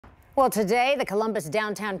Well, today, the Columbus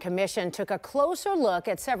Downtown Commission took a closer look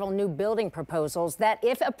at several new building proposals that,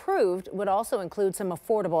 if approved, would also include some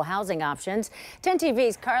affordable housing options. 10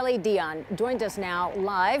 TV's Carly Dion joined us now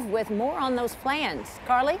live with more on those plans.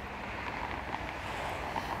 Carly?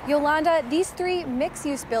 Yolanda, these three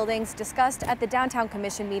mixed-use buildings discussed at the Downtown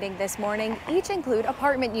Commission meeting this morning each include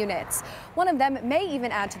apartment units. One of them may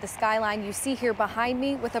even add to the skyline you see here behind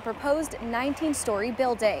me with a proposed 19-story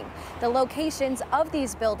building. The locations of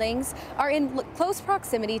these buildings are in close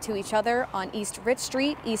proximity to each other on East Rich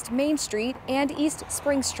Street, East Main Street, and East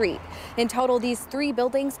Spring Street. In total, these three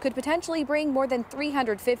buildings could potentially bring more than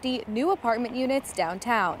 350 new apartment units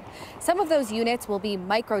downtown. Some of those units will be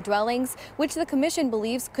micro-dwellings, which the Commission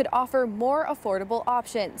believes could offer more affordable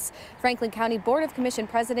options. Franklin County Board of Commission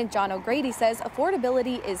President John O'Grady says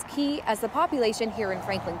affordability is key as the population here in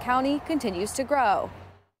Franklin County continues to grow.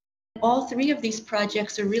 All three of these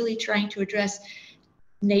projects are really trying to address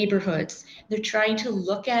neighborhoods. They're trying to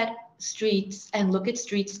look at streets and look at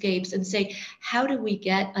streetscapes and say, how do we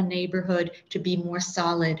get a neighborhood to be more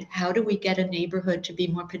solid? How do we get a neighborhood to be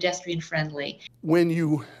more pedestrian friendly? When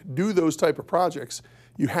you do those type of projects,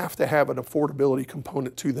 you have to have an affordability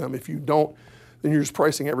component to them. If you don't, then you're just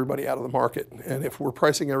pricing everybody out of the market. And if we're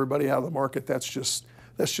pricing everybody out of the market, that's just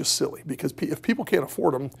silly, because if people can't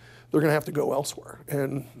afford them, they're going to have to go elsewhere.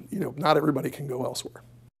 And not everybody can go elsewhere.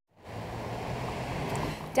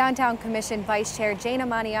 Downtown Commission Vice Chair Jana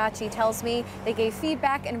Maniaci tells me they gave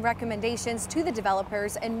feedback and recommendations to the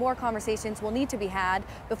developers, and more conversations will need to be had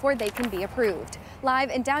before they can be approved.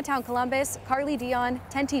 Live in downtown Columbus, Carly Dion,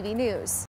 10 TV News.